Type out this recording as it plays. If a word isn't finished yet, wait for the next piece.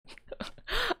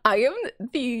I am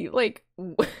the, like,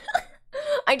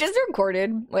 I just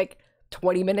recorded, like,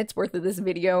 20 minutes worth of this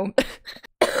video.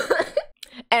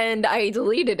 And I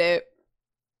deleted it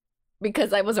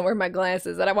because I wasn't wearing my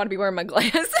glasses, and I want to be wearing my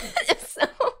glasses. So,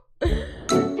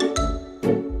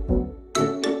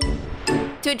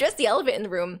 to address the elephant in the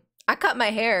room, I cut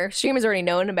my hair. Streamers already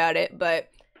known about it, but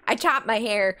I chopped my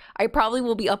hair. I probably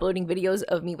will be uploading videos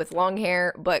of me with long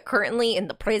hair, but currently in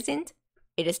the present,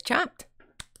 it is chopped.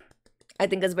 I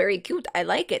think it's very cute. I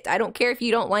like it. I don't care if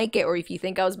you don't like it or if you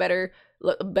think I was better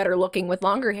looking with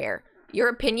longer hair. Your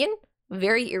opinion,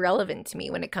 very irrelevant to me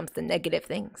when it comes to negative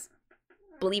things.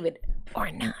 Believe it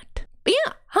or not. But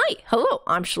yeah, hi, hello,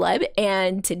 I'm Shleb,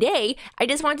 and today I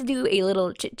just wanted to do a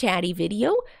little chit-chatty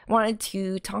video. Wanted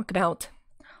to talk about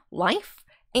life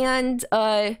and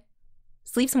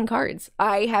sleeve some cards.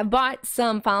 I have bought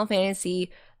some Final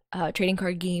Fantasy trading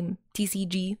card game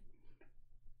TCG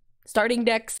starting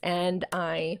decks, and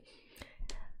I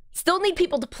still need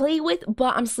people to play with,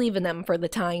 but I'm sleeving them for the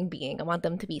time being. I want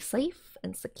them to be safe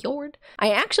and secured.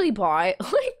 I actually bought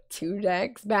like 2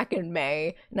 decks back in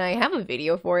May, and I have a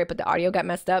video for it, but the audio got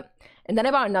messed up. And then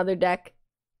I bought another deck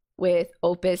with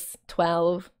Opus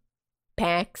 12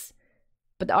 packs,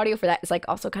 but the audio for that is like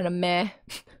also kind of meh.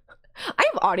 I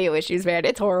have audio issues, man.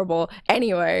 It's horrible.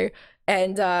 Anyway,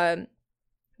 and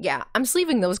yeah, I'm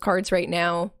sleeving those cards right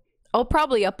now. I'll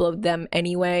probably upload them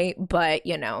anyway, but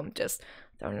you know, just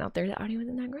throwing it out there. The audio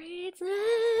isn't that great.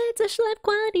 It's a Shleb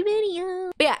quality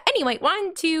video. But yeah, anyway,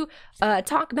 wanted to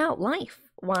talk about life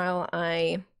while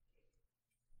I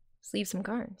sleeve some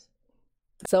cards.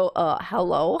 So,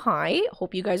 hello, hi.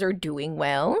 Hope you guys are doing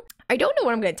well. I don't know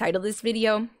what I'm going to title this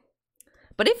video,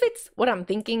 but if it's what I'm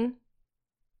thinking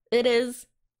it is,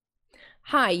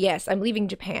 hi, yes, I'm leaving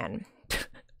Japan.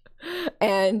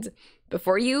 And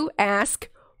before you ask,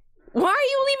 why are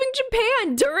you leaving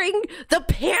Japan during the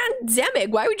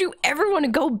pandemic? Why would you ever want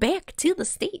to go back to the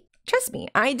States? Trust me,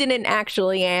 I didn't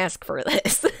actually ask for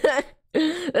this.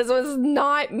 This was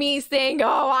not me saying,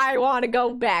 oh, I want to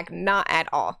go back. Not at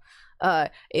all.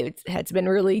 It has been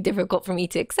really difficult for me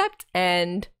to accept,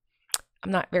 and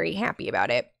I'm not very happy about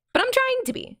it. But I'm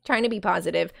trying to be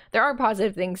positive. There are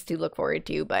positive things to look forward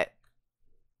to, but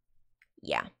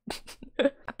yeah.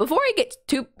 Before I get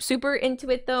too super into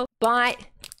it though, bought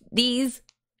these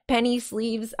penny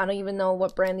sleeves. I don't even know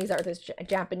what brand these are. This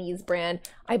Japanese brand.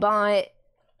 I bought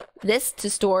this to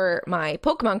store my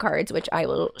Pokemon cards, which I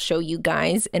will show you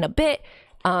guys in a bit.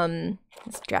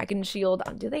 This Dragon Shield.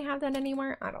 Do they have that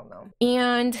anywhere? I don't know.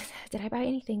 And did I buy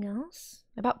anything else?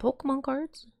 I bought Pokemon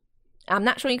cards. I'm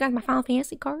not showing you guys my Final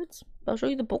Fantasy cards, but I'll show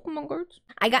you the Pokemon cards.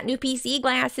 I got new PC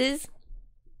glasses.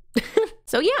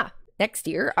 So yeah. Next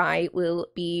year, I will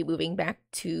be moving back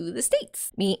to the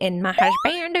States. Me and my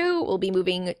husband will be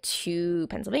moving to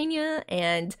Pennsylvania,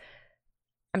 and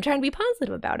I'm trying to be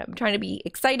positive about it. I'm trying to be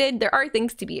excited. There are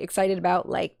things to be excited about,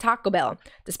 like Taco Bell,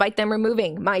 despite them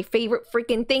removing my favorite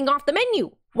freaking thing off the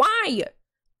menu. Why?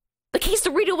 The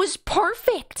quesadilla was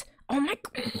perfect. Oh my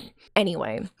God.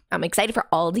 Anyway, I'm excited for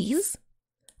Aldi's.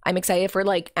 I'm excited for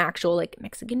like actual like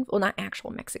Mexican, well, not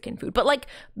actual Mexican food, but like,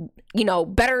 you know,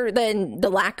 better than the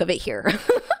lack of it here.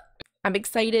 I'm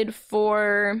excited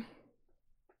for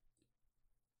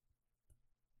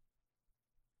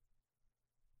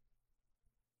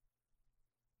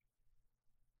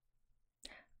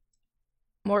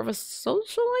more of a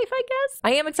social life, I guess.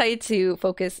 I am excited to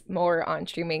focus more on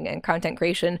streaming and content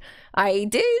creation. I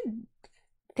did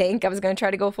think I was going to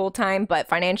try to go full-time, but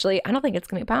financially I don't think it's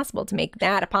going to be possible to make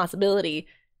that a possibility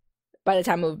by the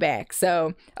time I move back.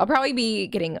 So I'll probably be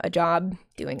getting a job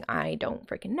doing I don't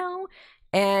freaking know,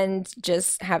 and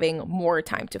just having more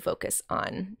time to focus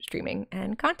on streaming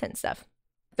and content stuff.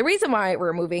 The reason why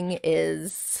we're moving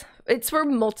is it's for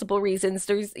multiple reasons.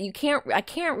 I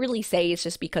can't really say it's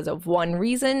just because of one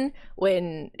reason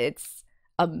when it's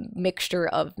a mixture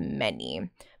of many,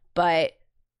 but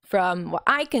from what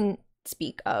I can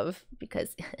speak of,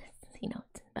 because you know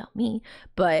it's about me,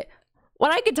 but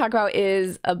what I could talk about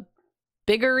is a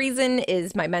bigger reason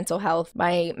is my mental health.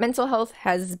 My mental health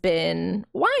has been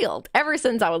wild ever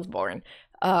since I was born.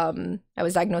 I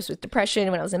was diagnosed with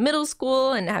depression when I was in middle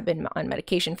school and have been on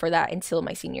medication for that until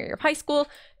my senior year of high school,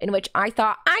 in which I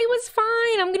thought I was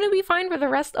fine. I'm gonna be fine for the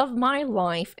rest of my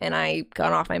life, and I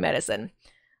got off my medicine.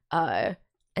 And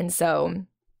so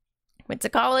went to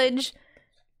college.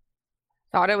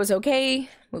 Thought it was okay,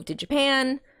 moved to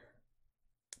Japan,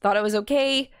 thought it was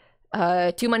okay.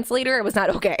 2 months later, it was not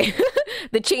okay.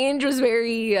 The change was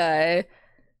very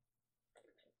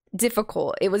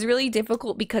difficult. It was really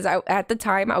difficult because at the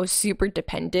time, I was super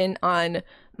dependent on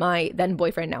my then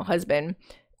boyfriend, now husband.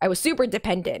 I was super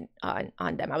dependent on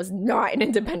them. I was not an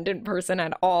independent person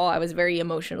at all. I was very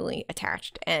emotionally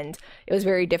attached, and it was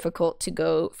very difficult to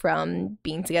go from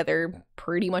being together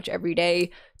pretty much every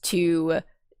day to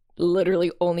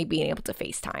literally only being able to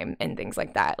FaceTime and things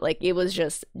like that. Like, it was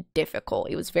just difficult.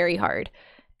 It was very hard.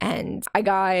 And I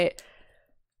got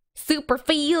super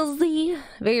feelsy,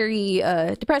 very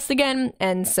depressed again.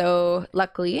 And so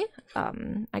luckily,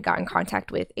 I got in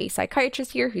contact with a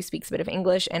psychiatrist here who speaks a bit of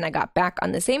English, and I got back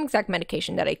on the same exact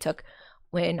medication that I took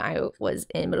when I was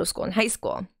in middle school and high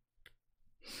school.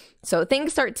 So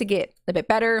things start to get a bit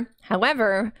better.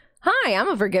 However, hi, I'm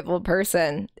a forgetful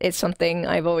person. It's something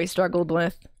I've always struggled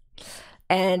with.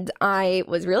 And I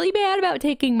was really bad about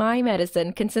taking my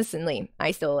medicine consistently.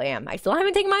 I still am. I still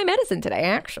haven't taken my medicine today,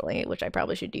 actually, which I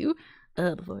probably should do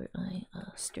before I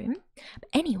stream. But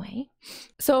anyway,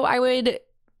 so I would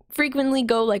frequently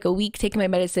go like a week taking my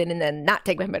medicine and then not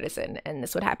take my medicine. And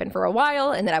this would happen for a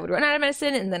while, and then I would run out of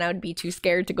medicine, and then I would be too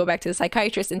scared to go back to the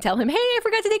psychiatrist and tell him, hey, I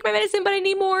forgot to take my medicine, but I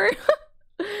need more.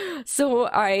 So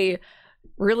I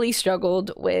really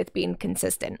struggled with being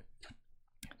consistent.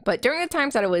 But during the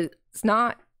times that I was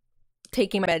not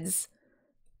taking my meds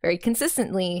very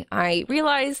consistently, I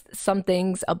realized some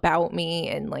things about me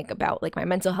and about my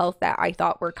mental health that I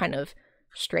thought were kind of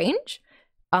strange.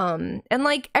 And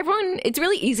like everyone, it's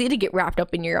really easy to get wrapped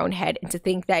up in your own head and to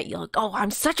think that you're like, oh,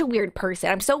 I'm such a weird person.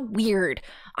 I'm so weird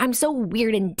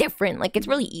and different. Like, it's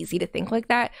really easy to think like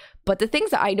that. But the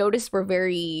things that I noticed were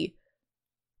very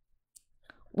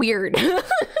weird.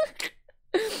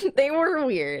 They were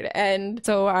weird. And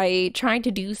so I tried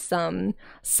to do some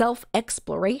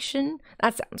self-exploration.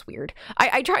 That sounds weird.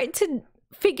 I tried to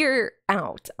figure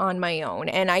out on my own,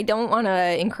 and I don't want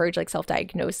to encourage like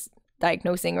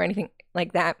diagnosing or anything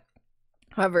like that.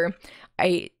 However,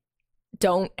 I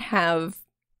don't have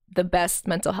the best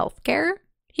mental health care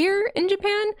here in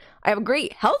Japan. I have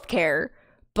great health care,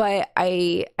 but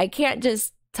I can't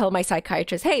just tell my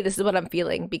psychiatrist, hey, this is what I'm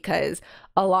feeling, because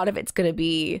a lot of it's going to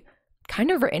be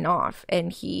kind of written off,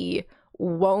 and he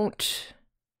won't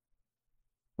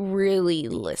really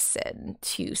listen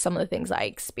to some of the things I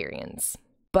experience.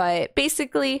 But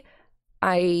basically,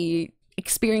 I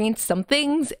experienced some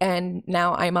things, and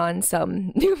now I'm on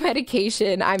some new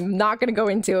medication. I'm not going to go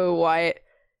into what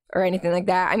or anything like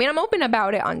that. I mean, I'm open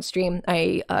about it on stream.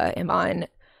 I am on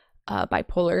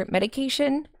bipolar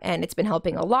medication, and it's been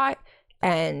helping a lot,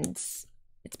 and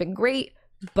it's been great.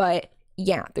 But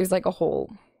yeah, there's like a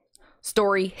whole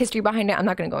history behind it. I'm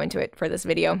not going to go into it for this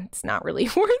video. It's not really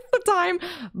worth the time.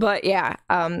 But yeah,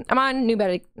 I'm on new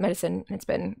medicine. It's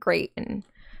been great and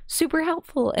super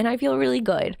helpful, and I feel really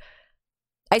good.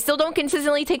 I still don't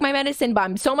consistently take my medicine, but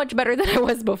I'm so much better than I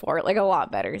was before, like a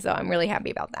lot better. So I'm really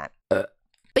happy about that. But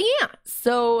yeah,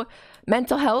 so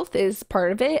mental health is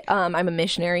part of it. I'm a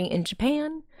missionary in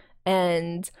Japan,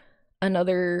 and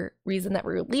another reason that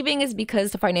we're leaving is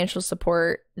because the financial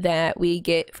support that we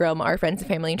get from our friends and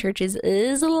family and churches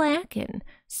is lacking.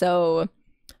 So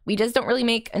we just don't really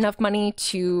make enough money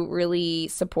to really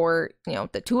support,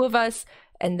 the two of us.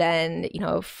 And then,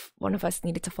 if one of us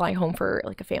needed to fly home for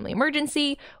like a family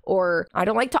emergency, or I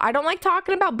don't like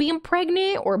talking about being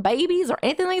pregnant or babies or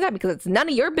anything like that, because it's none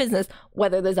of your business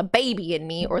whether there's a baby in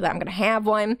me or that I'm going to have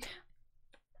one.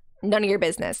 None of your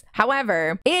business.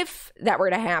 However, if that were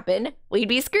to happen, we'd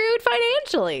be screwed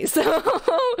financially. So,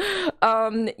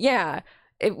 yeah,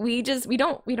 we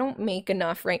don't make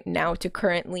enough right now to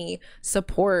currently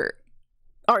support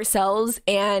ourselves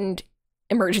and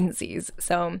emergencies.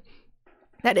 So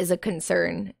that is a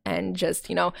concern. And just,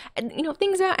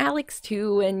 things about Alex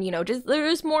too. And, just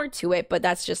there's more to it, but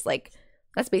that's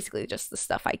basically just the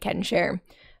stuff I can share.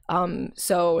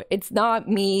 So it's not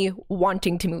me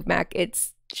wanting to move back.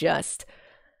 It's just,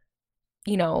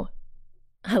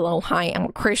 hello, hi, I'm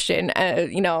a Christian.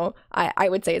 I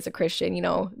would say as a Christian,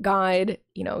 God,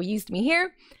 used me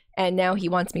here, and now he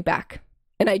wants me back.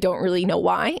 And I don't really know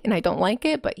why, and I don't like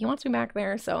it, but he wants me back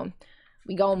there. So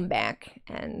we going back,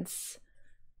 and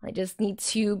I just need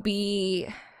to be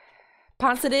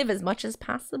positive as much as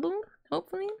possible,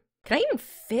 hopefully. Can I even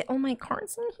fit all my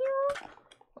cards in here?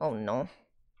 Oh no.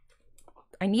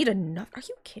 I need enough. Are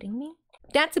you kidding me?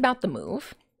 That's about the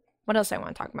move. What else I want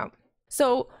to talk about?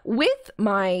 So with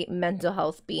my mental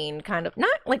health being kind of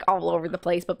not like all over the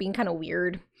place, but being kind of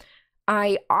weird,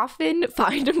 I often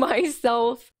find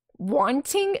myself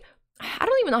wanting, I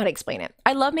don't even know how to explain it.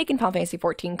 I love making Final Fantasy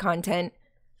 14 content.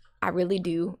 I really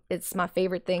do. It's my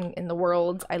favorite thing in the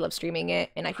world. I love streaming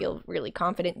it, and I feel really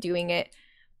confident doing it.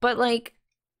 But like,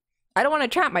 I don't want to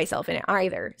trap myself in it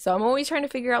either. So I'm always trying to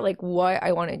figure out like what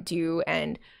I want to do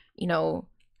and,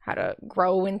 how to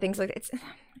grow and things like that.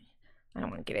 I don't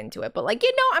want to get into it, but like,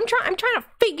 you know, I'm trying to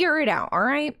figure it out, all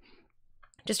right?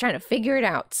 Just trying to figure it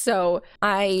out. So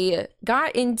I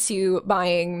got into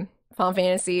buying Final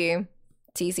Fantasy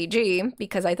TCG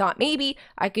because I thought maybe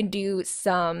I could do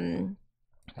some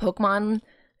Pokemon,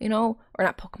 you know, or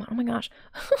not Pokemon, oh my gosh.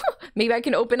 Maybe I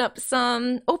can open up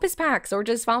some Opus packs or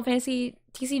just Final Fantasy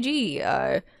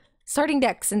TCG, starting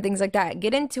decks and things like that.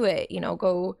 Get into it, you know,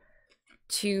 go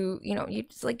to, you know, you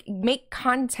just like make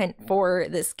content for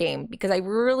this game because I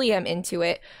really am into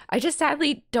it. I just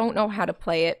sadly don't know how to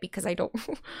play it because I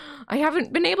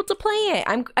haven't been able to play it.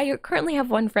 I currently have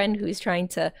one friend who's trying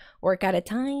to work out a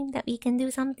time that we can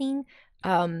do something.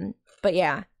 But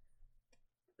yeah.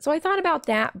 So I thought about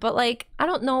that, but like, I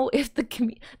don't know if the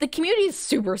community is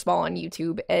super small on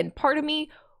YouTube, and part of me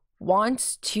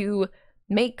wants to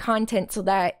make content so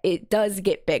that it does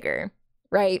get bigger,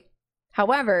 right?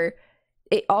 However,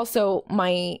 it also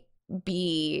might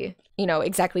be, you know,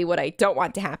 exactly what I don't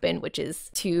want to happen, which is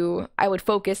I would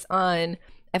focus on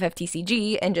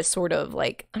FFTCG and just sort of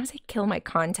like, I don't say kill my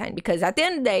content, because at the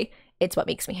end of the day, it's what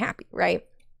makes me happy, right?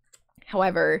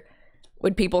 However,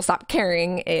 would people stop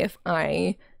caring if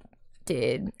I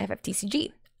did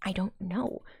FFTCG? I don't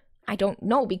know. I don't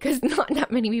know, because not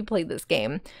that many people play this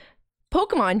game.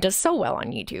 Pokemon does so well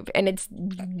on YouTube, and it's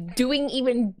doing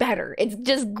even better. It's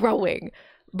just growing.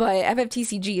 But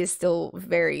FFTCG is still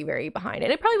very, very behind.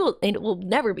 And it will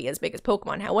never be as big as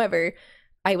Pokemon. However,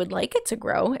 I would like it to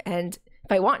grow. And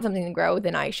if I want something to grow,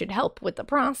 then I should help with the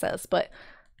process. But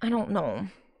I don't know.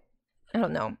 I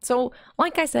don't know. So,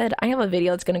 like I said, I have a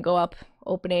video that's going to go up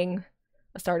opening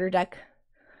a starter deck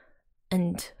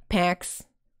and packs.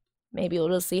 Maybe we'll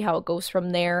just see how it goes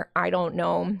from there. I don't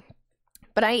know.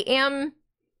 But I am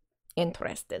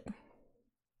interested.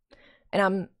 And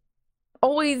I'm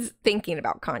always thinking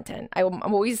about content. I'm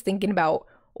always thinking about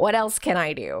what else can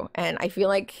I do? And I feel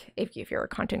like if you're a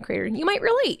content creator, you might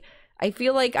relate. I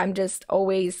feel like I'm just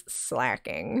always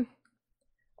slacking.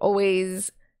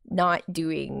 Always not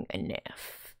doing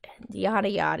enough. And yada,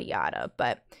 yada, yada.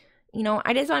 But, you know,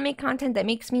 I just want to make content that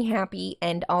makes me happy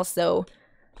and also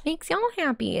makes y'all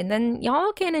happy. And then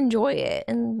y'all can enjoy it.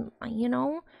 And, you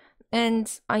know,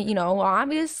 you know,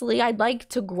 obviously I'd like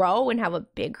to grow and have a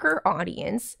bigger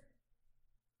audience.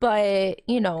 But,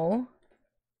 you know,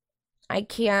 I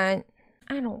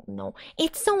don't know.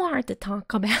 It's so hard to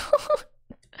talk about.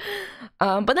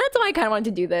 But that's why I kind of wanted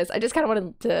to do this. I just kind of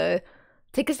wanted to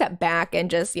take a step back and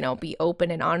just, you know, be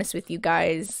open and honest with you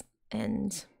guys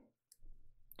and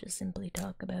just simply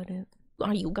talk about it.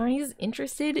 Are you guys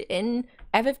interested in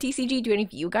FFTCG? Do any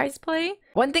of you guys play?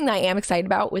 One thing that I am excited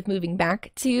about with moving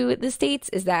back to the States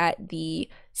is that the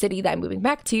city that I'm moving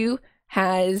back to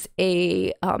has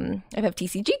a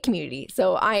FFTCG community.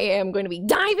 So I am going to be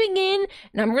diving in,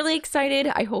 and I'm really excited.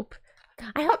 I hope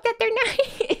that they're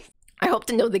nice. I hope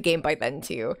to know the game by then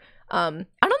too. I don't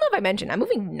know if I mentioned I'm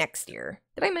moving next year.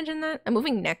 Did I mention that? I'm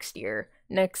moving next year.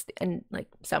 And like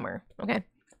summer, okay?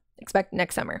 Expect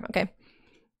next summer, okay?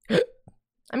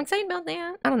 I'm excited about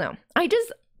that. I don't know.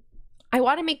 I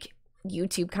want to make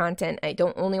YouTube content. I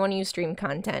don't only want to use stream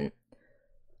content.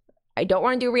 I don't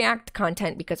want to do React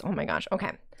content because, oh my gosh,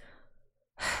 okay.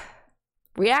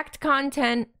 React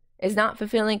content is not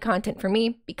fulfilling content for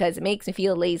me because it makes me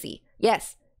feel lazy.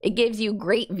 Yes, it gives you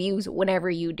great views whenever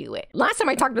you do it. Last time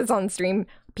I talked about this on stream,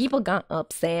 people got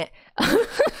upset.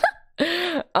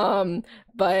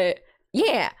 But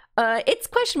yeah, it's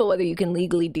questionable whether you can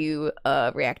legally do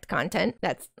React content.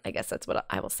 I guess that's what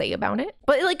I will say about it.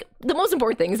 But like, the most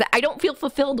important thing is that I don't feel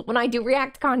fulfilled when I do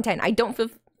React content. I don't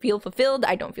feel fulfilled.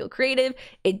 I don't feel creative.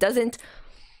 It doesn't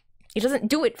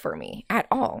do it for me at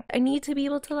all. I need to be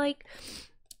able to like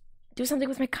do something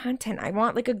with my content. I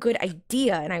want like a good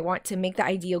idea, and I want to make the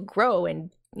idea grow, and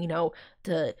you know,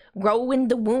 to grow in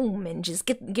the womb and just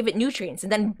give it nutrients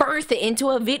and then birth it into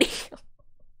a video.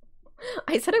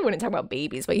 I said I wouldn't talk about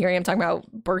babies, but here I am talking about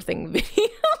birthing video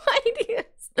ideas.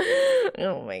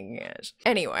 Oh my gosh.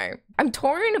 Anyway, I'm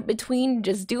torn between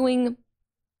just doing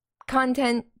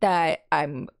content that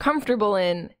I'm comfortable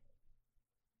in,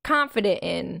 confident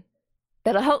in,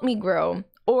 that'll help me grow,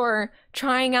 or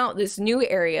trying out this new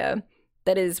area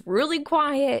that is really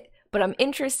quiet, but I'm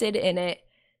interested in it.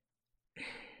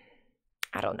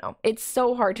 I don't know. It's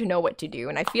so hard to know what to do.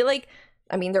 And I feel like,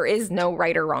 I mean, there is no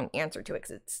right or wrong answer to it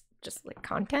because it's just like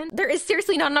content. There is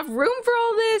seriously not enough room for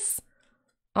all this.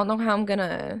 I don't know how am I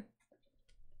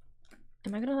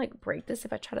gonna like break this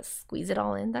if I try to squeeze it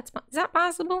all in? Is that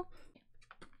possible?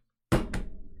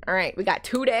 All right, we got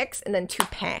 2 decks and then 2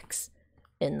 packs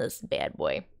in this bad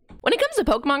boy. When it comes to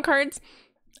Pokemon cards,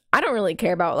 I don't really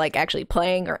care about like actually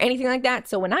playing or anything like that.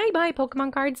 So when I buy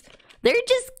Pokemon cards, They're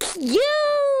just cute,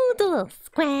 little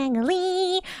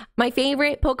squaggly. My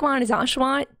favorite Pokemon is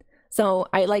Oshawott, so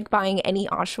I like buying any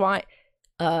Oshawott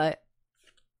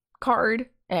card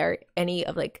or any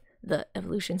of like the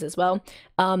evolutions as well.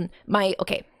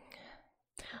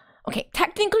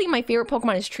 Technically my favorite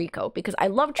Pokemon is Trico because I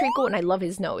love Trico and I love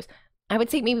his nose. I would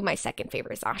say maybe my second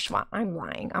favorite is Oshawott. I'm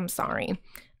lying. I'm sorry.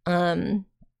 I'm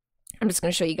just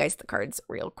going to show you guys the cards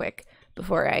real quick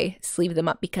before I sleeve them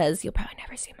up because you'll probably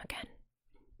never see them again.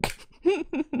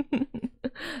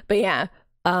 But yeah,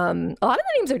 a lot of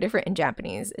the names are different in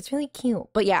Japanese. It's really cute.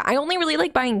 But yeah, I only really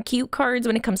like buying cute cards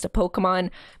when it comes to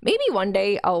Pokemon. Maybe one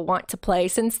day I'll want to play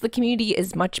since the community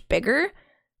is much bigger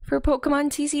for Pokemon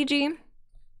TCG.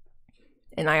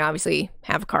 And I obviously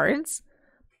have cards,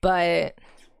 but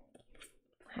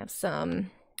I have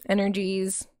some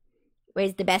energies.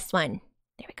 Where's the best one?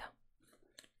 There we go.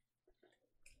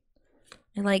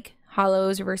 I like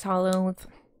hollows, reverse hollows.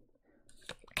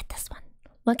 Look at this one.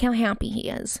 Look how happy he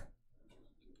is.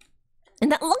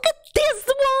 And that, look at this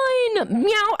one!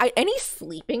 Meow! And he's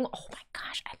sleeping. Oh my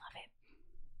gosh, I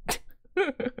love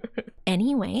it.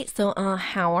 Anyway, so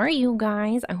how are you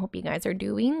guys? I hope you guys are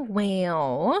doing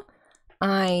well.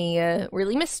 I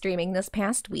really missed streaming this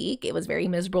past week. It was very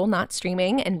miserable not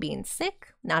streaming and being sick.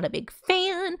 Not a big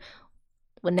fan.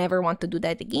 Would never want to do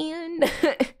that again.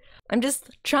 I'm just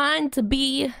trying to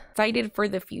be excited for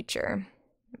the future.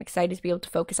 I'm excited to be able to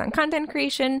focus on content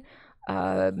creation,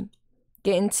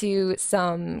 get into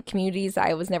some communities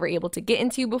I was never able to get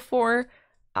into before.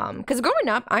 Because growing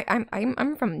up,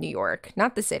 I'm from New York,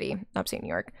 not the city, upstate New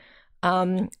York.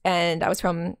 And I was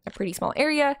from a pretty small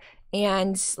area.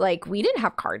 And like we didn't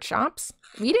have card shops.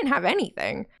 We didn't have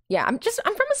anything. Yeah, I'm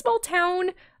from a small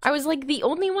town. I was like the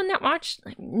only one that watched,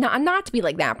 like, not to be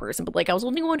like that person, but like I was the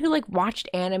only one who like watched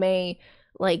anime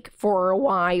like for a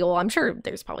while. I'm sure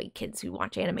there's probably kids who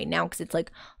watch anime now because it's like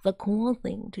the cool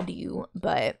thing to do.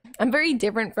 But I'm very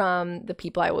different from the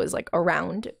people I was like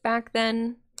around back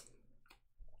then.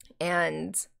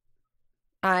 And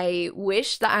I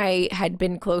wish that I had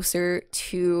been closer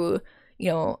to,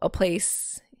 you know, a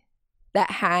place that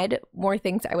had more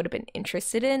things I would have been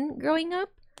interested in growing up.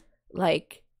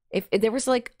 Like, if there was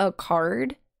like a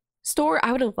card store,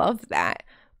 I would have loved that.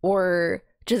 Or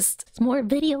just more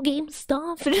video game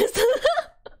stuff. Just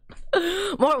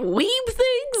more weeb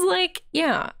things. Like,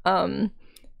 yeah.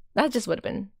 That just would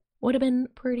have been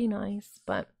pretty nice.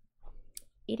 But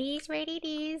it is what it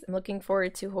is. I'm looking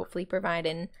forward to hopefully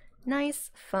providing nice,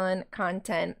 fun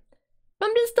content.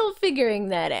 I'm just still figuring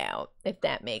that out, if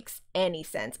that makes any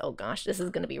sense. Oh gosh, this is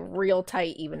going to be real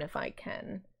tight even if I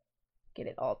can get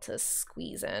it all to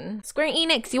squeeze in. Square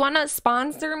Enix, you want to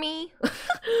sponsor me?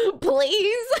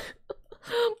 Please?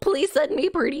 Please send me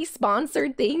pretty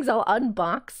sponsored things I'll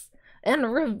unbox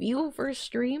and review for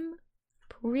stream.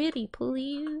 Pretty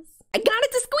please. I got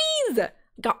it to squeeze!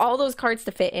 Got all those cards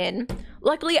to fit in.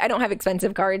 Luckily, I don't have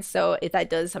expensive cards, so if that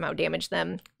does somehow damage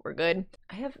them, we're good.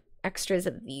 I have extras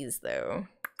of these though.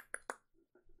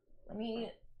 Let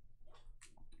me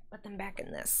put them back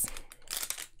in this.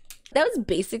 That was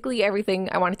basically everything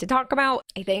I wanted to talk about,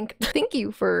 I think. Thank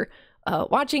you for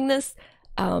watching this.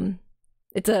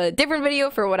 It's a different video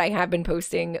for what I have been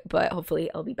posting, but hopefully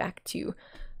I'll be back to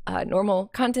normal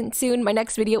content soon. My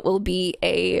next video will be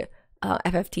a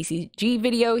FFTCG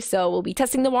video, so we'll be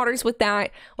testing the waters with that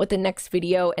with the next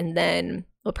video, and then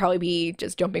we'll probably be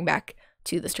just jumping back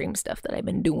to the stream stuff that I've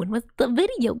been doing with the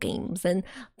video games and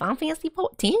Final Fantasy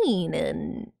 14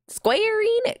 and Square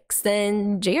Enix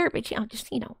and JRPG,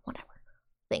 just, you know, whatever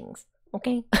things,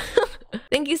 okay?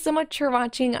 Thank you so much for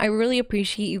watching. I really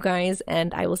appreciate you guys,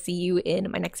 and I will see you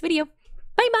in my next video.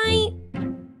 Bye bye.